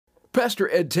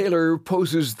Pastor Ed Taylor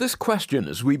poses this question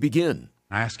as we begin.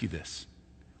 I ask you this: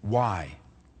 why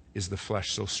is the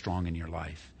flesh so strong in your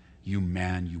life, you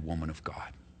man, you woman of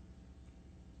God?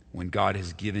 When God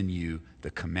has given you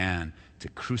the command to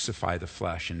crucify the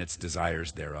flesh and its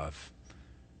desires thereof.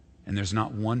 And there's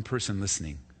not one person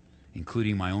listening,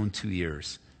 including my own 2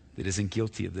 ears, that isn't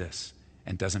guilty of this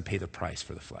and doesn't pay the price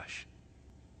for the flesh.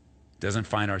 Doesn't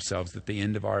find ourselves at the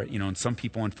end of our, and some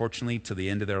people, unfortunately, to the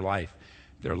end of their life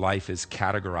is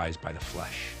categorized by the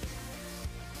flesh.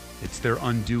 It's their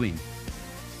undoing.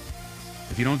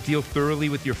 If you don't deal thoroughly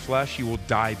with your flesh, you will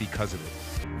die because of it.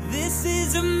 This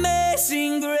is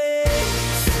amazing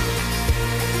grace.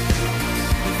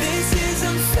 This is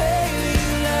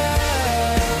unfailing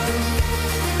love.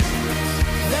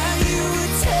 That you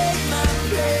would take my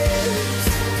place.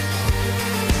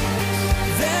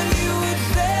 That you would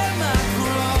bear my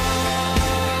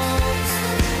cross.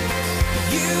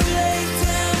 You laid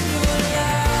down your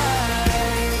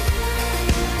life.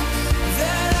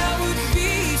 That I would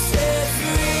be set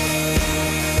free.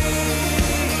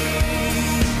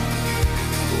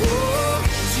 Oh,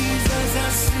 Jesus, I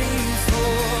sing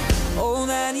for all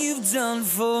that you've done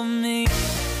for me.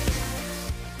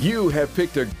 You have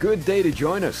picked a good day to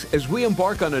join us as we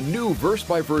embark on a new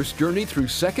verse-by-verse journey through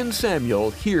 2 Samuel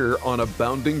here on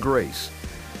Abounding Grace.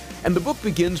 And the book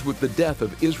begins with the death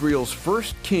of Israel's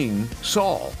first king,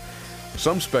 Saul.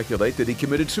 Some speculate that he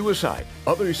committed suicide.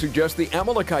 Others suggest the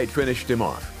Amalekite finished him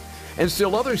off. And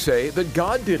still others say that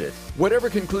God did it. Whatever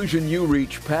conclusion you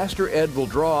reach, Pastor Ed will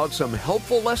draw out some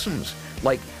helpful lessons,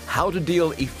 like how to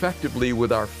deal effectively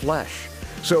with our flesh.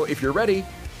 So if you're ready,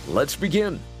 let's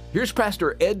begin. Here's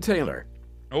Pastor Ed Taylor.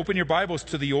 Open your Bibles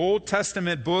to the Old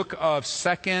Testament book of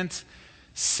 2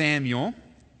 Samuel.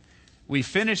 We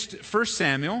finished 1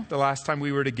 Samuel the last time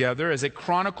we were together as it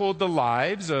chronicled the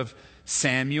lives of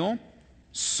Samuel,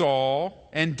 Saul,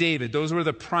 and David. Those were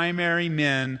the primary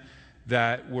men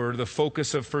that were the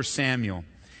focus of 1 Samuel.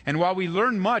 And while we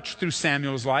learn much through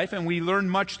Samuel's life and we learn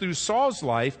much through Saul's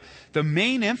life, the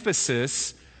main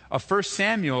emphasis of 1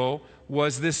 Samuel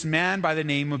was this man by the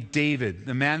name of David,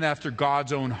 the man after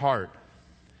God's own heart,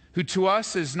 who to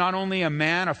us is not only a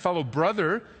man, a fellow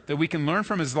brother that we can learn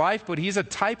from his life, but he's a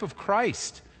type of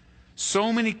Christ.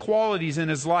 So many qualities in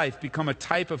his life become a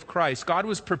type of Christ. God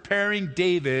was preparing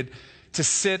David to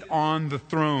sit on the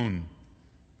throne.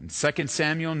 And 2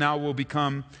 Samuel now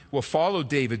will follow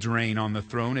David's reign on the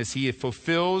throne as he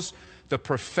fulfills the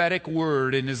prophetic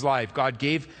word in his life. God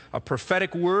gave a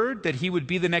prophetic word that he would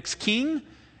be the next king,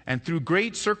 and through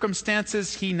great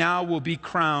circumstances, he now will be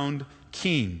crowned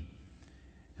king.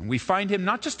 And we find him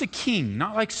not just a king,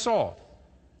 not like Saul.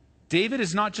 David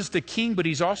is not just a king, but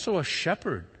he's also a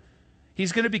shepherd.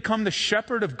 He's going to become the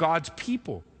shepherd of God's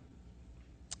people,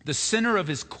 the center of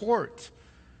his court,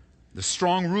 the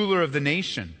strong ruler of the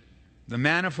nation, the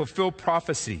man of fulfilled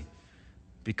prophecy,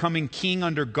 becoming king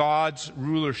under God's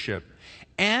rulership.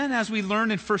 And as we learn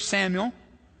in 1 Samuel,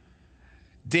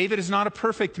 David is not a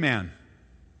perfect man.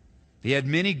 He had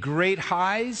many great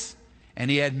highs,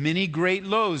 and he had many great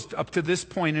lows up to this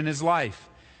point in his life.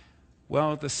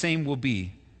 Well, the same will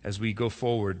be as we go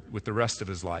forward with the rest of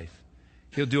his life.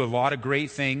 He'll do a lot of great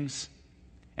things,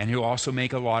 and he'll also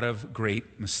make a lot of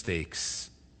great mistakes.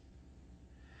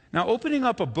 Now, opening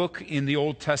up a book in the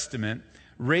Old Testament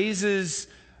raises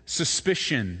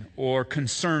suspicion or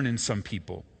concern in some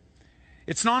people.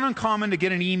 It's not uncommon to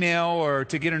get an email or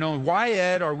to get a note, why,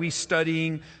 Ed, are we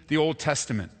studying the Old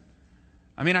Testament?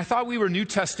 I mean, I thought we were New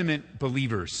Testament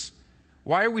believers.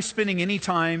 Why are we spending any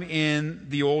time in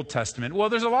the Old Testament? Well,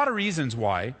 there's a lot of reasons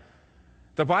why.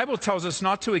 The Bible tells us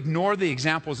not to ignore the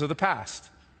examples of the past.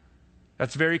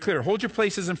 That's very clear. Hold your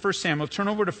places in 1 Samuel. Turn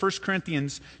over to 1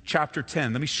 Corinthians chapter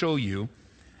 10. Let me show you.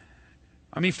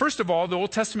 I mean, first of all, the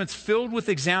Old Testament's filled with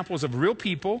examples of real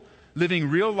people living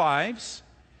real lives.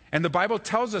 And the Bible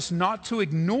tells us not to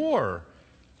ignore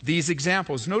these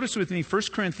examples. Notice with me 1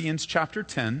 Corinthians chapter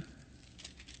 10.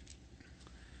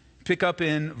 Pick up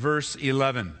in verse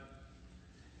 11.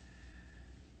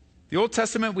 The Old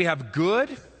Testament, we have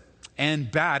good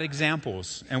and bad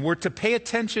examples, and we're to pay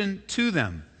attention to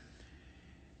them.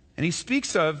 And he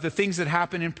speaks of the things that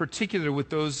happened in particular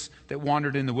with those that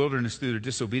wandered in the wilderness through their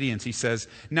disobedience. He says,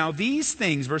 now these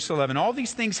things, verse 11, all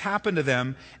these things happened to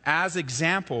them as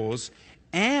examples,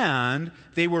 and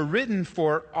they were written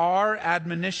for our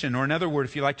admonition. Or in other words,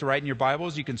 if you like to write in your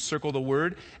Bibles, you can circle the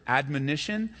word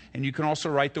admonition, and you can also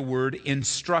write the word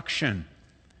instruction.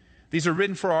 These are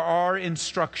written for our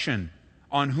instruction,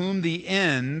 on whom the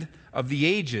end of the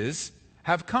ages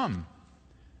have come.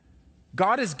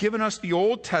 God has given us the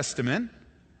Old Testament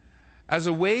as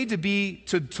a way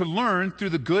to learn through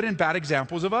the good and bad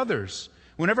examples of others.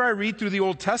 Whenever I read through the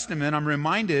Old Testament, I'm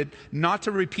reminded not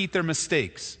to repeat their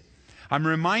mistakes. I'm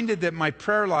reminded that my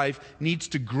prayer life needs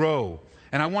to grow.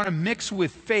 And I want to mix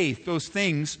with faith those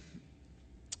things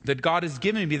that God has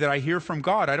given me that I hear from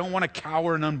God. I don't want to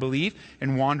cower in unbelief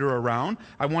and wander around.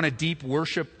 I want a deep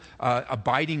worship,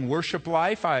 abiding worship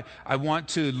life. I want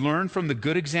to learn from the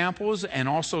good examples and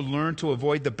also learn to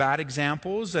avoid the bad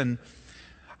examples. And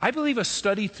I believe a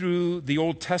study through the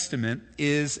Old Testament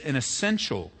is an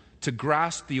essential to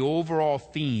grasp the overall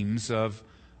themes of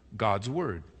God's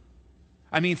Word.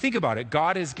 I mean, think about it.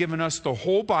 God has given us the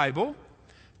whole Bible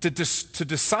to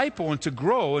disciple and to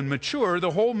grow and mature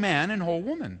the whole man and whole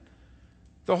woman.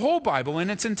 The whole Bible in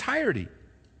its entirety.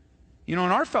 You know,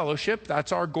 in our fellowship,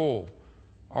 that's our goal.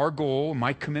 Our goal,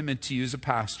 my commitment to you as a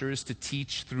pastor, is to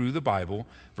teach through the Bible,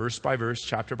 verse by verse,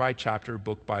 chapter by chapter,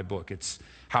 book by book. It's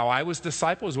how I was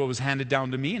discipled, is what was handed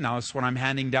down to me, and now it's what I'm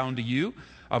handing down to you,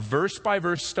 a verse by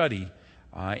verse study.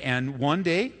 And one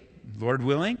day, Lord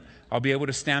willing, I'll be able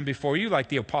to stand before you like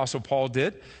the Apostle Paul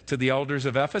did to the elders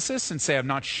of Ephesus and say, I've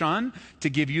not shunned to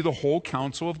give you the whole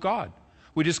counsel of God.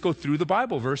 We just go through the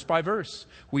Bible verse by verse.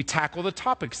 We tackle the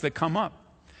topics that come up.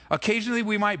 Occasionally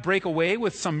we might break away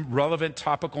with some relevant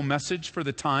topical message for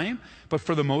the time, but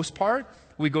for the most part,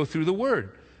 we go through the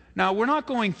Word. Now, we're not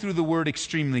going through the Word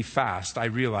extremely fast, I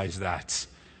realize that.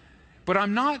 But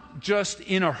I'm not just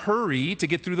in a hurry to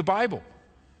get through the Bible.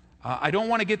 I don't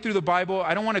want to get through the Bible.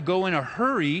 I don't want to go in a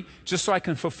hurry just so I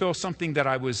can fulfill something that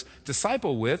I was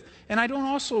discipled with. And I don't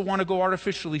also want to go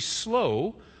artificially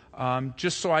slow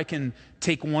just so I can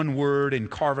take one word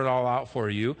and carve it all out for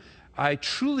you. I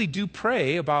truly do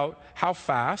pray about how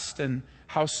fast and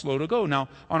how slow to go. Now,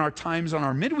 on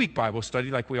our midweek Bible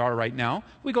study like we are right now,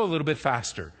 we go a little bit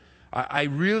faster. I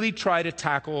really try to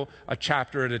tackle a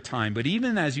chapter at a time. But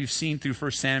even as you've seen through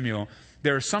 1 Samuel,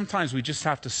 there are sometimes we just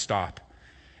have to stop.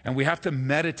 And we have to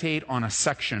meditate on a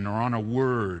section or on a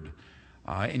word.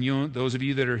 And you know, those of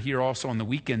you that are here also on the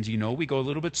weekends, you know, we go a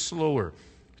little bit slower,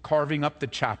 carving up the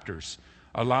chapters,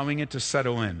 allowing it to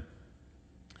settle in.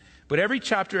 But every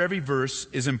chapter, every verse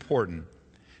is important.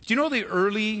 Do you know the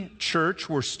early church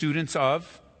were students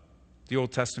of the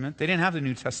Old Testament? They didn't have the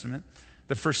New Testament,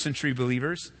 the first century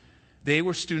believers. They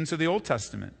were students of the Old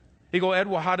Testament. You go, Ed,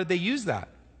 well, how did they use that?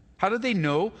 How did they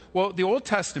know? Well, the Old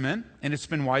Testament, and it's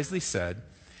been wisely said,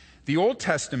 the Old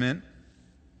Testament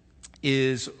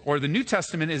is, or the New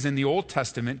Testament is in the Old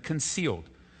Testament concealed.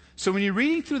 So when you're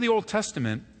reading through the Old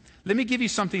Testament, let me give you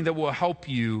something that will help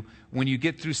you when you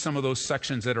get through some of those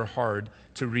sections that are hard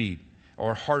to read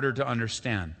or harder to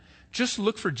understand. Just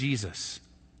look for Jesus.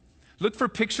 Look for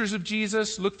pictures of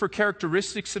Jesus. Look for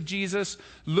characteristics of Jesus.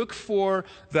 Look for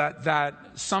that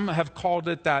some have called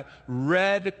it that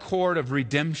red cord of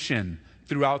redemption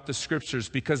throughout the Scriptures,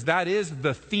 because that is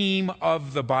the theme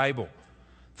of the Bible.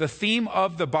 The theme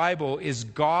of the Bible is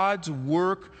God's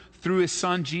work through His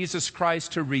Son, Jesus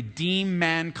Christ, to redeem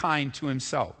mankind to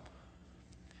Himself.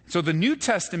 So the New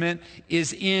Testament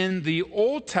is in the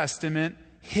Old Testament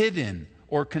hidden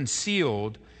or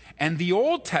concealed, and the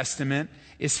Old Testament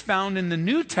is found in the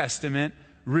New Testament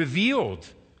revealed.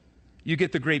 You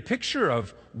get the great picture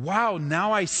of, wow,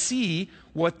 now I see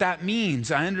what that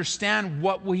means. I understand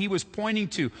what he was pointing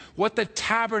to, what the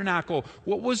tabernacle,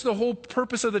 what was the whole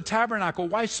purpose of the tabernacle?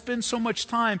 Why spend so much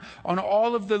time on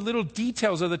all of the little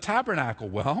details of the tabernacle?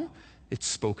 Well, it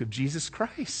spoke of Jesus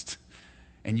Christ.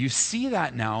 And you see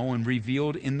that now and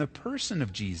revealed in the person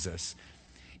of Jesus.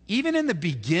 Even in the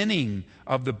beginning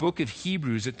of the book of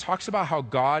Hebrews, it talks about how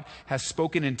God has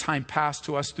spoken in time past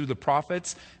to us through the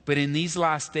prophets, but in these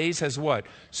last days has what?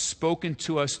 Spoken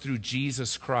to us through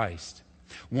Jesus Christ.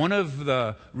 One of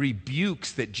the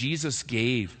rebukes that Jesus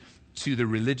gave to the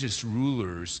religious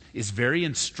rulers is very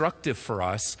instructive for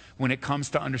us when it comes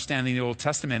to understanding the Old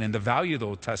Testament and the value of the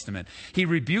Old Testament. He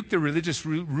rebuked the religious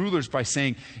rulers by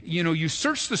saying, you know, you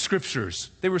search the Scriptures.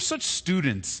 They were such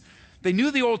students. They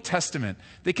knew the Old Testament.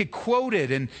 They could quote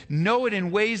it and know it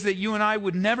in ways that you and I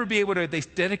would never be able to. They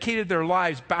dedicated their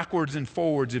lives backwards and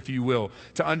forwards, if you will,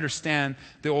 to understand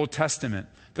the Old Testament.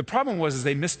 The problem was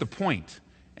they missed the point.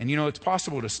 And you know, it's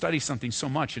possible to study something so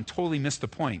much and totally miss the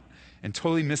point and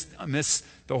totally miss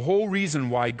the whole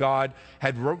reason why God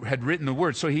had written the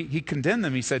Word. So he condemned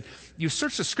them. He said, you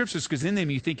search the Scriptures because in them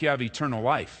you think you have eternal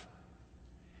life.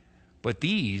 But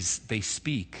these, they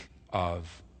speak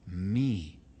of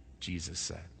me, Jesus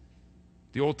said.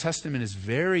 The Old Testament is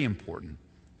very important,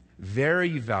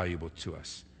 very valuable to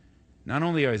us. Not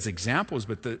only as examples,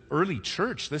 but the early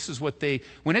church, this is what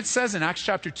when it says in Acts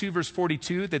chapter 2, verse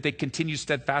 42, that they continue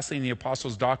steadfastly in the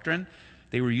apostles' doctrine,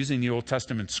 They were using the Old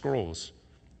Testament scrolls.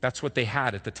 That's what they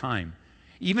had at the time.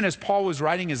 Even as Paul was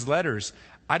writing his letters,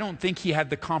 I don't think he had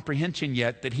the comprehension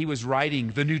yet that he was writing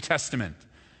the New Testament.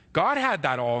 God had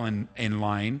that all in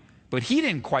line, but he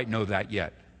didn't quite know that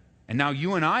yet. And now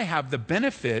you and I have the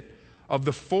benefit of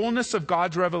the fullness of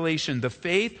God's revelation, the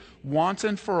faith once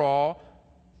and for all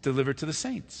delivered to the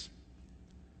saints.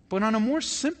 But on a more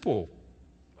simple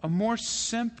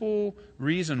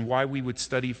reason why we would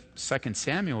study 2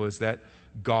 Samuel is that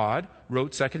God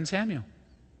wrote 2 Samuel.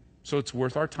 So it's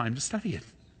worth our time to study it.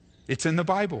 It's in the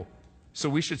Bible. So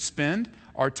we should spend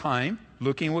our time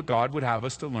looking at what God would have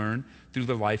us to learn through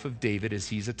the life of David as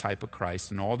he's a type of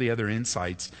Christ and all the other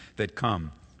insights that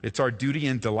come. It's our duty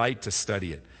and delight to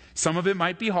study it. Some of it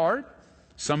might be hard.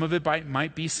 Some of it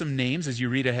might be some names. As you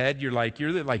read ahead, you're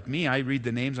like me. I read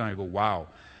the names and I go, wow,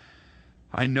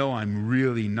 I know I'm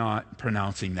really not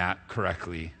pronouncing that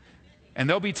correctly. And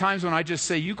there'll be times when I just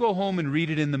say, you go home and read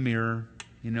it in the mirror.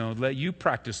 Let you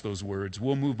practice those words.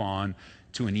 We'll move on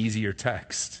to an easier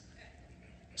text.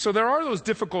 So there are those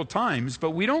difficult times,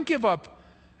 but we don't give up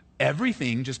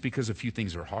everything just because a few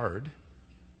things are hard.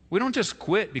 We don't just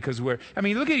quit because look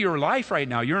at your life right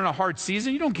now. You're in a hard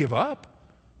season. You don't give up.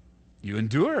 You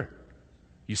endure.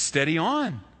 You steady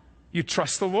on. You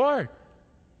trust the Lord.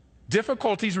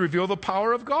 Difficulties reveal the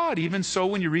power of God. Even so,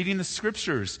 when you're reading the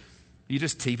scriptures, you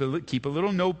just keep a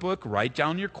little notebook, write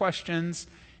down your questions,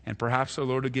 and perhaps the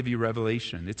Lord will give you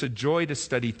revelation. It's a joy to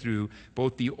study through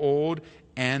both the Old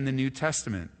and the New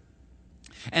Testament.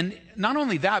 And not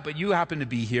only that, but you happen to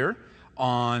be here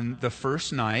on the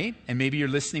first night, and maybe you're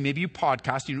listening, maybe you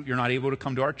podcast, you're not able to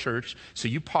come to our church, so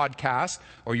you podcast,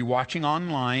 or you're watching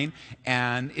online,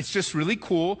 and it's just really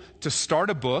cool to start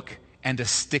a book and to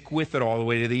stick with it all the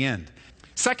way to the end.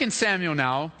 2 Samuel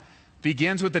now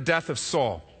begins with the death of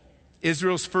Saul,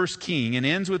 Israel's first king, and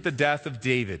ends with the death of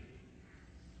David,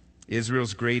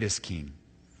 Israel's greatest king.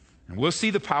 And we'll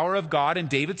see the power of God in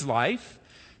David's life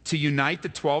to unite the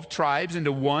 12 tribes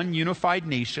into one unified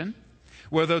nation,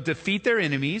 where they'll defeat their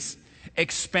enemies,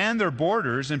 expand their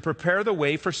borders, and prepare the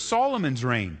way for Solomon's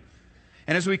reign.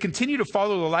 And as we continue to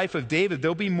follow the life of David,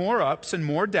 there'll be more ups and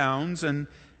more downs, and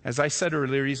as I said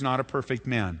earlier, he's not a perfect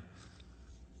man.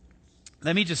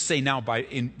 Let me just say now,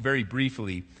 very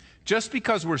briefly, just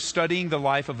because we're studying the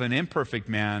life of an imperfect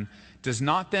man does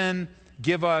not then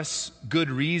give us good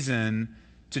reason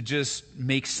to just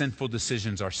make sinful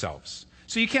decisions ourselves.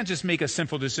 So you can't just make a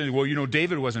sinful decision, well,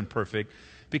 David wasn't perfect,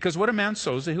 because what a man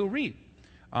sows that he'll reap.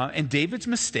 And David's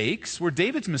mistakes were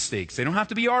David's mistakes. They don't have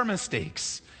to be our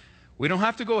mistakes. We don't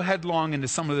have to go headlong into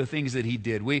some of the things that he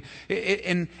did.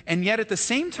 And yet at the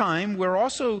same time, we're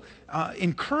also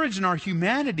encouraged in our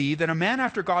humanity that a man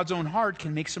after God's own heart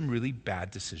can make some really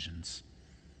bad decisions.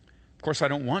 Of course, I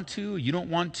don't want to. You don't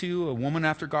want to. A woman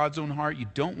after God's own heart, you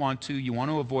don't want to. You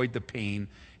want to avoid the pain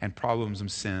and problems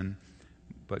of sin.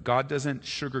 But God doesn't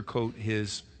sugarcoat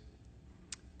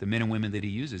the men and women that he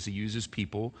uses. He uses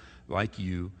people like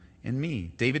you and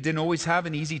me. David didn't always have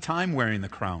an easy time wearing the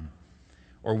crown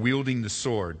or wielding the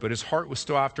sword, but his heart was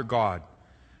still after God.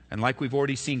 And like we've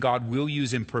already seen, God will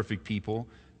use imperfect people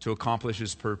to accomplish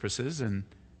his purposes, and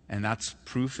that's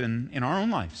proof in our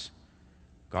own lives.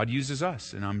 God uses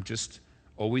us, and I'm just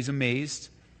always amazed.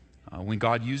 When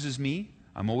God uses me,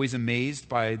 I'm always amazed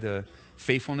by the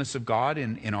faithfulness of God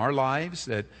in our lives,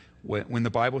 that when the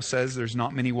Bible says there's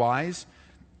not many wise,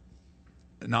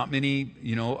 not many,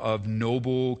 of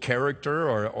noble character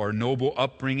or noble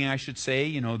upbringing, I should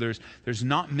say. There's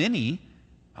not many.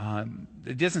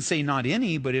 It doesn't say not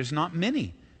any, but there's not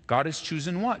many. God has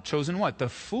chosen what? The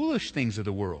foolish things of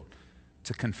the world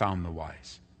to confound the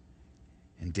wise.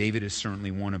 And David is certainly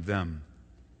one of them.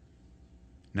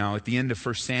 Now, at the end of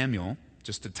 1 Samuel,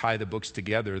 just to tie the books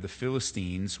together, the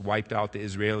Philistines wiped out the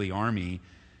Israeli army,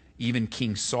 even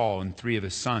King Saul and 3 of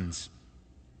his sons.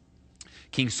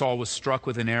 King Saul was struck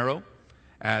with an arrow.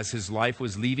 As his life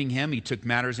was leaving him, he took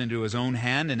matters into his own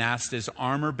hand and asked his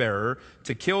armor bearer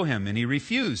to kill him, and he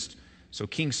refused. So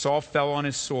King Saul fell on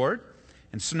his sword.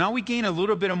 And so now we gain a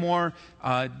little bit of more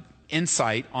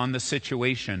insight on the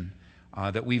situation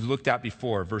that we've looked at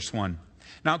before, verse 1.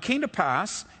 Now it came to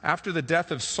pass, after the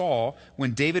death of Saul,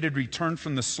 when David had returned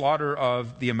from the slaughter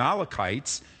of the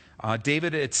Amalekites,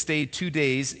 David had stayed 2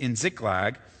 days in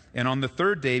Ziklag. And on the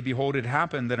 3rd day, behold, it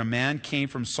happened that a man came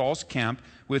from Saul's camp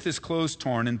with his clothes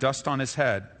torn and dust on his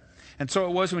head. And so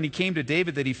it was when he came to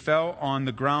David that he fell on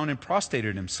the ground and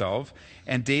prostrated himself.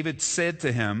 And David said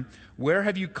to him, "Where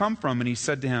have you come from?" And he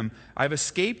said to him, "I have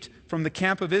escaped from the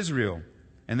camp of Israel."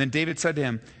 And then David said to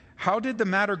him, how did the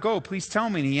matter go? Please tell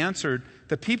me. And he answered,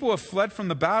 the people have fled from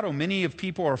the battle. Many of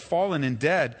people are fallen and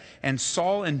dead, and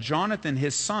Saul and Jonathan,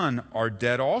 his son, are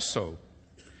dead also.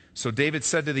 So David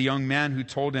said to the young man who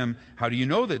told him, how do you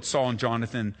know that Saul and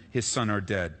Jonathan, his son, are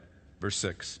dead? Verse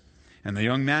 6. And the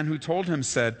young man who told him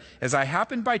said, as I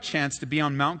happened by chance to be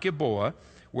on Mount Gilboa,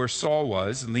 where Saul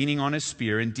was, leaning on his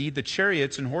spear, indeed the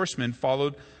chariots and horsemen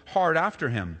followed hard after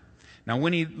him. Now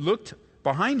when he looked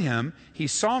behind him, he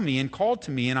saw me and called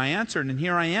to me, and I answered, and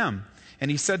here I am. And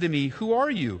he said to me, who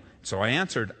are you? So I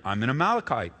answered, I'm an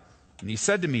Amalekite. And he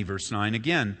said to me, verse 9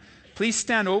 again, please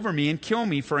stand over me and kill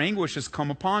me, for anguish has come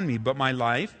upon me, but my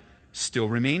life still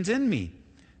remains in me.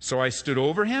 So I stood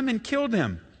over him and killed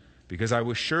him, because I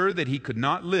was sure that he could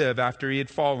not live after he had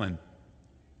fallen.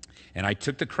 And I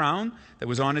took the crown that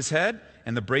was on his head,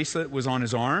 and the bracelet was on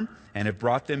his arm, and have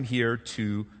brought them here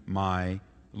to my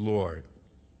Lord.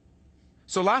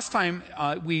 So last time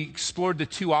we explored the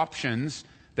two options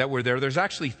that were there. There's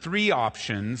actually three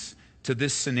options to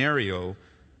this scenario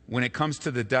when it comes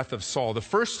to the death of Saul. The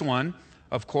first one,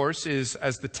 of course, is,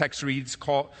 as the text reads,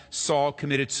 Saul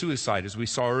committed suicide, as we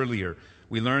saw earlier.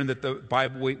 We learned that the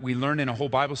Bible. We learned in a whole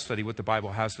Bible study what the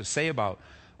Bible has to say about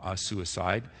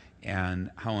suicide, and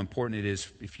how important it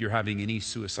is, if you're having any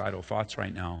suicidal thoughts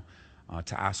right now,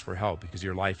 to ask for help, because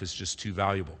your life is just too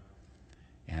valuable.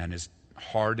 And as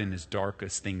hard and as dark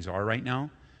as things are right now,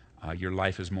 your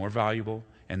life is more valuable,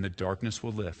 and the darkness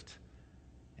will lift.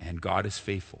 And God is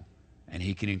faithful, and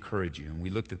He can encourage you. And we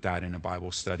looked at that in a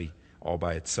Bible study all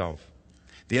by itself.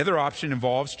 The other option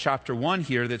involves chapter 1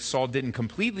 here, that Saul didn't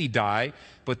completely die,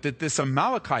 but that this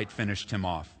Amalekite finished him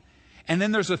off. And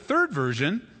then there's a third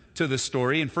version to the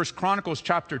story in 1 Chronicles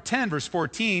chapter 10, verse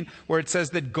 14, where it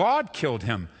says that God killed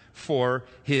him for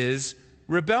his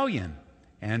rebellion.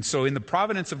 And so in the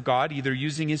providence of God, either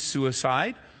using his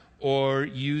suicide or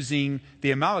using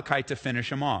the Amalekite to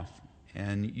finish him off.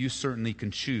 And you certainly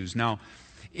can choose. Now,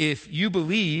 if you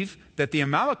believe that the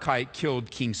Amalekite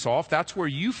killed King Saul, if that's where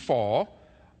you fall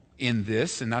in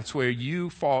this, and that's where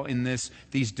you fall in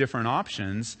these different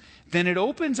options, then it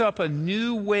opens up a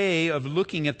new way of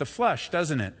looking at the flesh,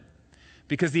 doesn't it?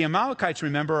 Because the Amalekites,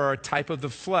 remember, are a type of the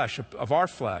flesh, of our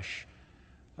flesh.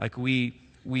 Like we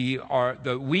are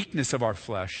the weakness of our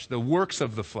flesh, the works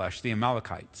of the flesh, the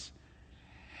Amalekites.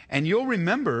 And you'll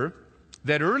remember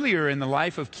that earlier in the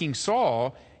life of King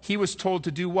Saul, he was told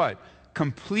to do what?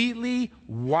 Completely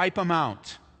wipe them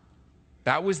out.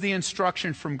 That was the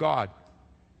instruction from God.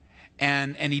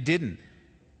 And he didn't.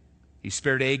 He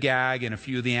spared Agag and a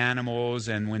few of the animals,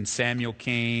 and when Samuel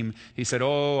came, he said,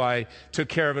 oh, I took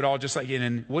care of it all just like it.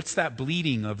 And what's that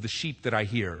bleating of the sheep that I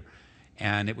hear?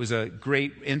 And it was a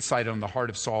great insight on the heart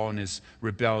of Saul and his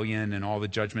rebellion and all the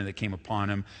judgment that came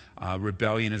upon him.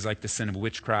 Rebellion is like the sin of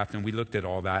witchcraft, and we looked at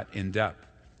all that in depth.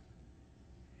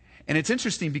 And it's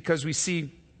interesting because we see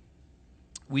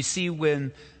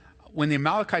when the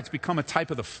Amalekites become a type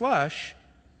of the flesh,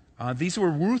 these were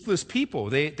ruthless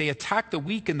people. They attacked the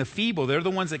weak and the feeble. They're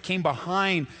the ones that came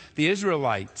behind the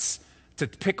Israelites to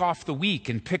pick off the weak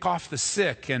and pick off the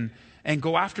sick and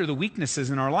go after the weaknesses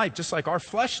in our life, just like our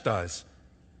flesh does.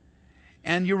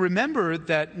 And you remember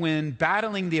that when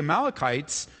battling the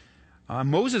Amalekites,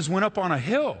 Moses went up on a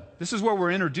hill. This is where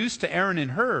we're introduced to Aaron and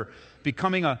Hur,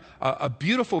 becoming a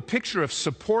beautiful picture of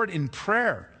support in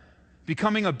prayer.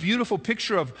 Becoming a beautiful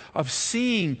picture of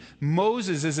seeing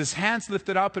Moses as his hands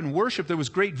lifted up in worship. There was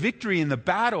great victory in the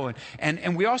battle.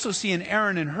 And we also see in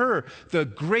Aaron and Hur the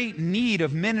great need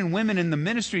of men and women in the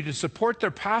ministry to support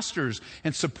their pastors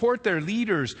and support their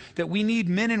leaders. That we need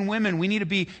men and women. We need to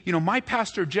be, my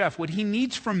pastor Jeff, what he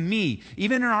needs from me,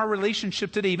 even in our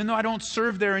relationship today, even though I don't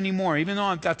serve there anymore, even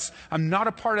though I'm not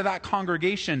a part of that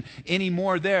congregation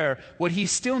anymore there, what he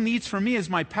still needs from me as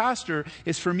my pastor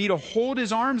is for me to hold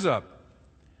his arms up.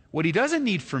 What he doesn't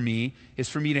need from me is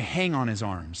for me to hang on his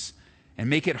arms and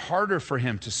make it harder for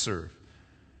him to serve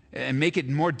and make it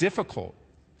more difficult.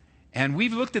 And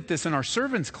we've looked at this in our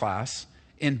servants class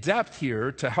in depth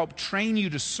here to help train you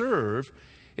to serve,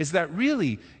 is that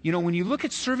really, when you look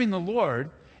at serving the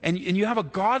Lord and you have a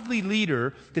godly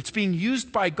leader that's being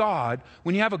used by God,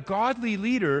 when you have a godly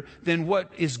leader, then what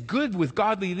is good with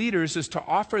godly leaders is to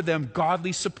offer them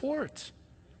godly support.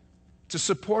 To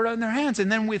support on their hands.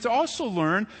 And then we also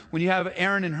learn when you have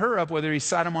Aaron and Hur up, whether he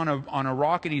sat him on a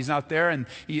rock and he's not there, and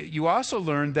you also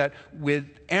learn that with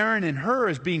Aaron and Hur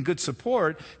as being good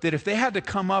support, that if they had to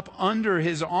come up under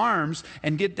his arms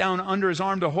and get down under his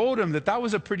arm to hold him, that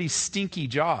was a pretty stinky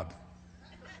job.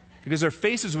 Because their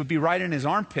faces would be right in his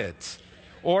armpits.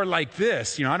 or like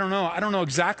this. I don't know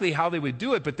exactly how they would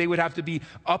do it, but they would have to be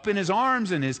up in his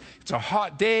arms, and it's a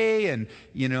hot day, and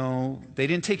they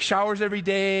didn't take showers every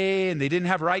day, and they didn't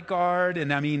have right guard,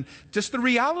 and just the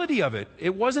reality of it.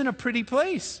 It wasn't a pretty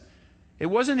place. It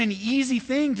wasn't an easy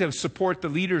thing to support the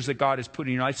leaders that God has put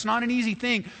in your life. It's not an easy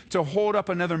thing to hold up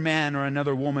another man or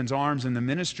another woman's arms in the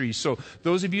ministry. So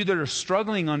those of you that are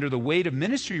struggling under the weight of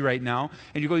ministry right now,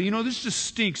 and you go, this just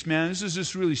stinks, man. This is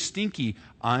just really stinky.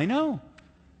 I know.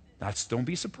 Don't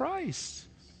be surprised.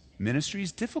 Ministry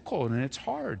is difficult and it's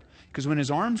hard. Because when his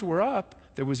arms were up,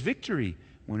 there was victory.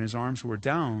 When his arms were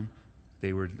down,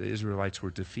 the Israelites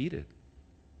were defeated.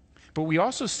 But we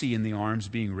also see in the arms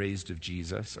being raised of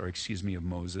of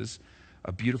Moses,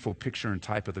 a beautiful picture and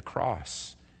type of the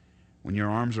cross. When your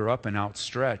arms are up and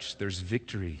outstretched, there's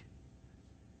victory.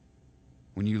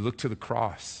 When you look to the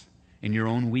cross in your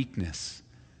own weakness,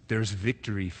 there's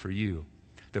victory for you.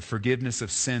 The forgiveness of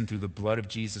sin through the blood of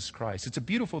Jesus Christ. It's a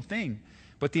beautiful thing.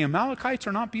 But the Amalekites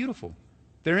are not beautiful.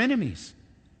 They're enemies.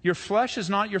 Your flesh is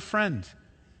not your friend.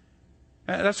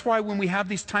 That's why when we have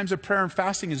these times of prayer and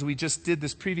fasting, as we just did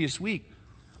this previous week,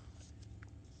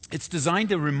 it's designed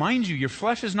to remind you, your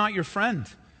flesh is not your friend.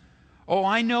 Oh,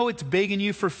 I know it's begging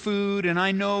you for food, and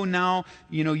I know now,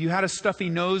 you had a stuffy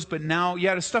nose, but now you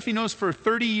had a stuffy nose for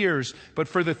 30 years, but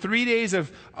for the 3 days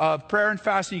of prayer and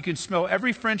fasting, you can smell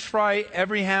every French fry,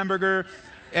 every hamburger,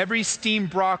 every steamed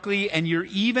broccoli, and you're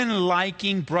even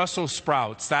liking Brussels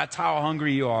sprouts. That's how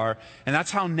hungry you are, and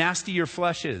that's how nasty your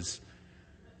flesh is.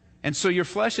 And so your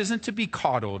flesh isn't to be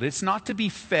coddled. It's not to be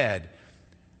fed.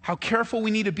 How careful we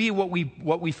need to be what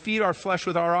we feed our flesh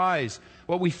with our eyes,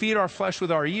 what we feed our flesh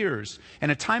with our ears.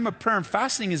 And a time of prayer and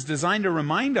fasting is designed to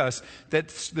remind us that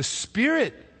the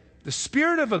Spirit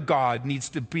of a God needs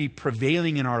to be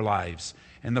prevailing in our lives.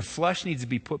 And the flesh needs to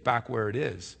be put back where it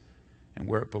is and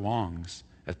where it belongs,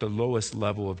 at the lowest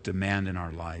level of demand in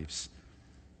our lives.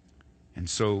 And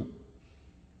so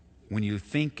when you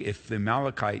think if the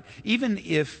Amalekite, even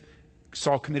if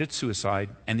Saul committed suicide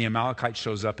and the Amalekite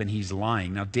shows up and he's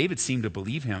lying. Now, David seemed to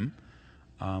believe him.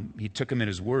 He took him at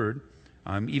his word.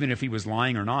 Even if he was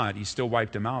lying or not, he still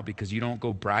wiped him out, because you don't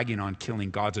go bragging on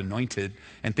killing God's anointed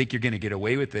and think you're going to get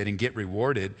away with it and get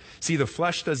rewarded. See, the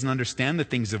flesh doesn't understand the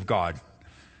things of God.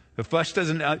 The flesh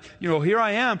doesn't, here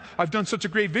I am. I've done such a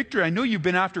great victory. I know you've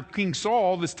been after King Saul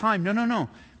all this time. No.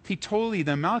 The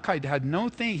Amalekite had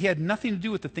he had nothing to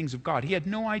do with the things of God. He had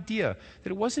no idea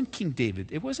that it wasn't King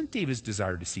David. It wasn't David's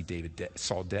desire to see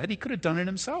Saul dead. He could have done it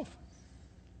himself.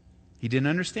 He didn't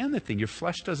understand the thing. Your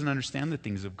flesh doesn't understand the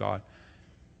things of God.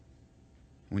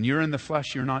 When you're in the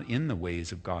flesh, you're not in the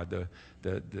ways of God.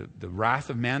 The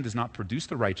wrath of man does not produce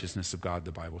the righteousness of God,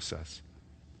 the Bible says.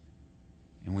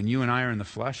 And when you and I are in the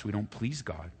flesh, we don't please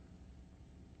God.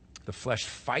 The flesh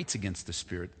fights against the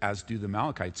Spirit, as do the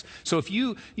Amalekites. So if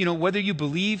whether you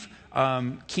believe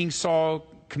King Saul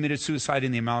committed suicide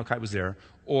and the Amalekite was there,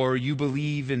 or you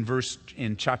believe in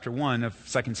chapter 1 of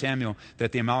 2 Samuel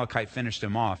that the Amalekite finished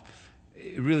him off,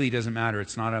 it really doesn't matter.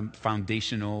 It's not a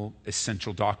foundational,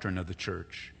 essential doctrine of the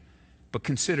church. But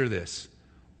consider this.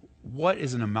 What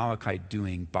is an Amalekite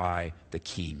doing by the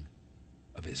king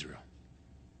of Israel?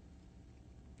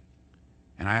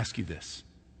 And I ask you this.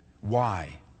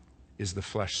 Why is the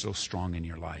flesh so strong in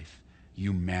your life,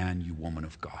 you man, you woman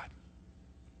of God?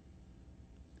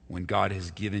 When God has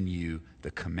given you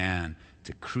the command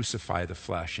to crucify the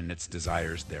flesh and its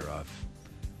desires thereof.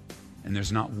 And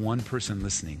there's not one person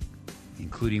listening,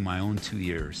 including my own 2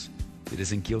 ears, that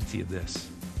isn't guilty of this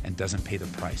and doesn't pay the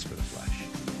price for the flesh.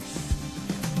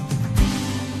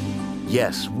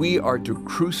 Yes, we are to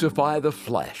crucify the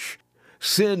flesh.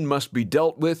 Sin must be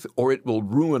dealt with, or it will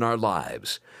ruin our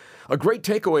lives. A great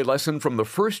takeaway lesson from the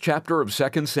first chapter of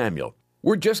 2 Samuel.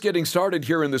 We're just getting started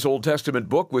here in this Old Testament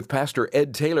book with Pastor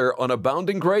Ed Taylor on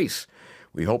Abounding Grace.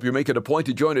 We hope you make it a point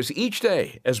to join us each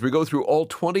day as we go through all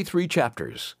 23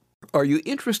 chapters. Are you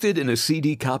interested in a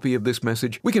CD copy of this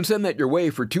message? We can send that your way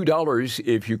for $2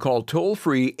 if you call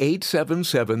toll-free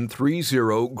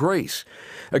 877-30-GRACE.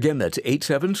 Again, that's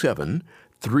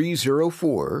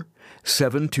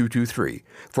 877-304-7223.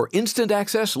 For instant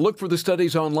access, look for the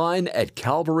studies online at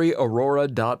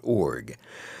calvaryaurora.org.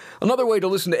 Another way to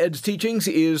listen to Ed's teachings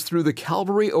is through the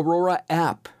Calvary Aurora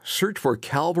app. Search for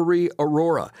Calvary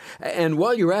Aurora. And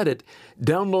while you're at it,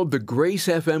 download the Grace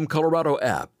FM Colorado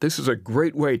app. This is a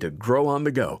great way to grow on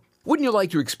the go. Wouldn't you like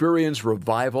to experience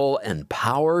revival and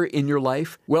power in your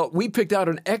life? Well, we picked out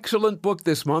an excellent book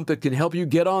this month that can help you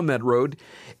get on that road.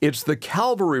 It's The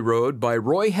Calvary Road by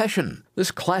Roy Hession. This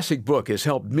classic book has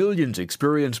helped millions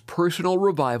experience personal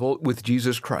revival with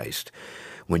Jesus Christ.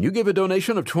 When you give a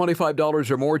donation of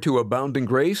 $25 or more to Abounding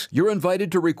Grace, you're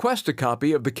invited to request a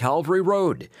copy of the Calvary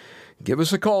Road. Give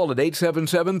us a call at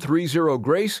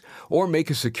 877-30-GRACE or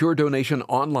make a secure donation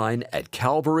online at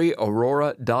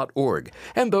calvaryaurora.org.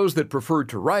 And those that prefer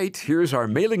to write, here's our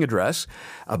mailing address: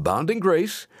 Abounding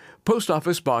Grace, Post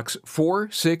Office Box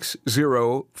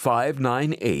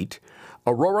 460598,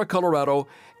 Aurora, Colorado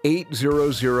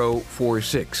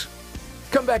 80046.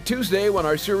 Come back Tuesday when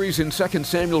our series in 2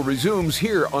 Samuel resumes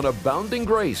here on Abounding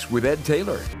Grace with Ed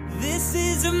Taylor. This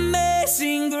is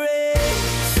amazing grace.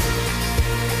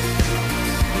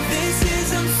 This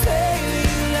is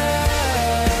unfailing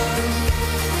love.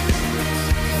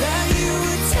 That you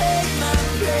would take my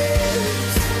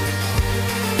place.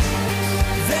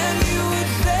 That you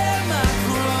would bear my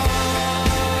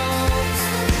cross.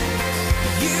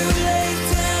 You laid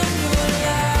down your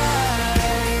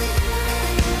life.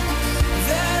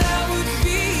 That I would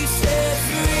be set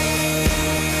free.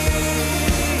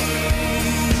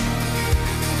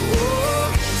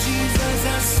 Oh, Jesus,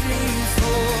 I sing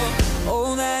for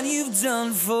all that you've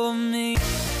done for me.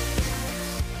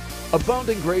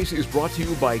 Abounding Grace is brought to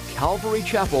you by Calvary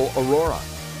Chapel, Aurora.